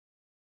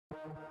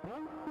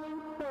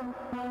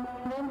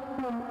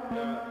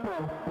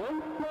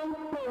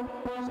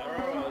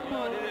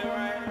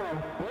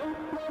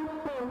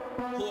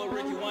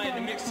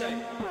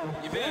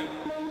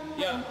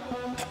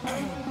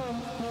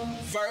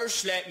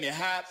First, let me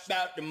hop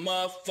out the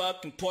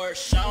motherfucking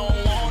Porsche. I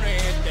don't wanna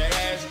hit that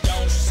ass,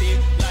 don't sit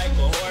like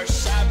a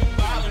horse. I been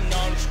ballin'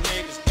 on these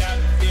niggas, got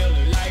me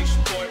feeling like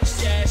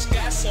sports. Yeah, it's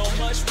got so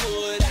much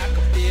wood, I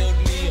could build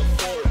me a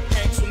fort.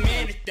 Ain't too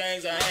many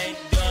things I ain't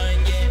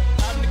done yet.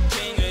 I'm the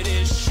king of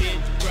this shit,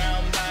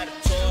 ground by the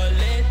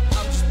toilet.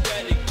 I'm just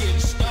barely getting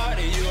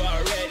started, you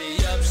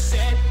already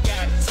upset.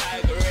 Got a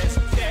tiger as a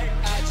pet,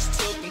 I just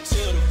took him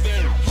to the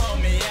vet.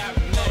 Homie, I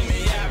remember,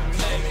 I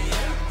remember,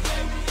 I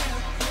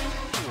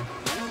remember.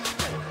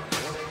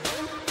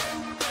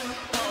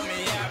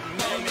 Homie, I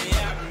remember,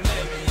 I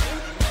remember,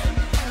 I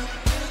remember.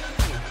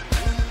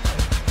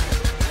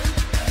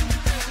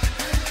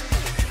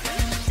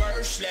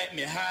 First, let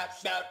me hop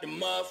out the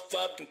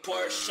motherfucking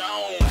Porsche on.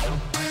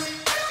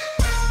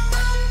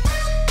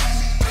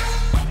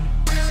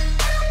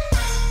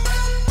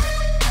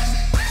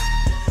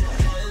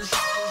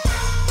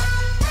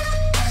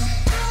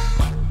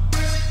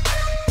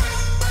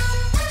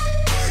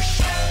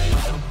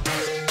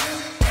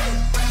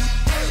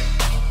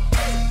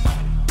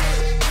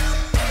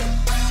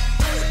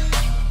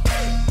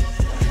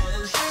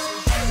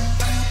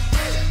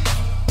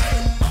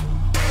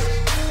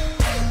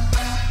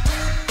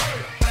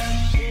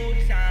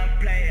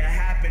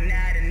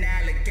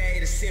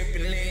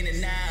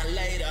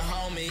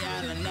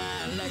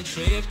 So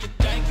if you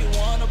think you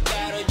wanna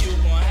battle, you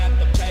gon' have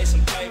to pay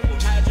some paper.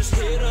 I just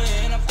hit her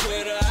and I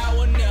quit her, I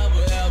would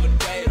never ever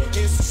date her.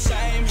 It's the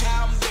same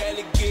how I'm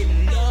barely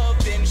getting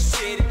love in the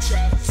city.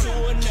 Travel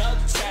to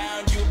another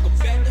town, you can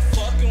bet they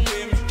fucking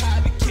with me. I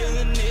be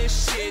killing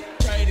this shit,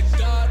 pray to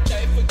God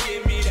they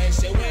forgive me. They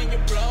say when you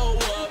blow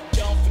up,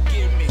 don't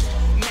forgive me.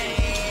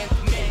 Man,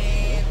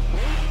 man.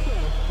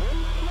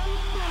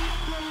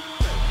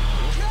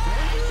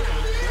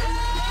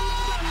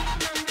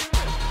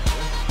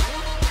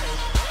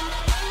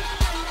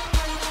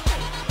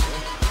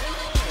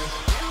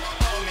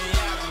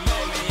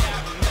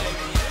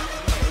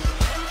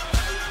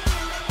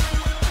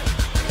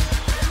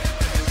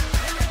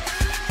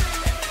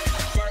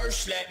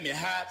 Let me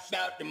hop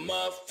out the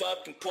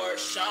motherfucking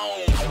Porsche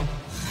on.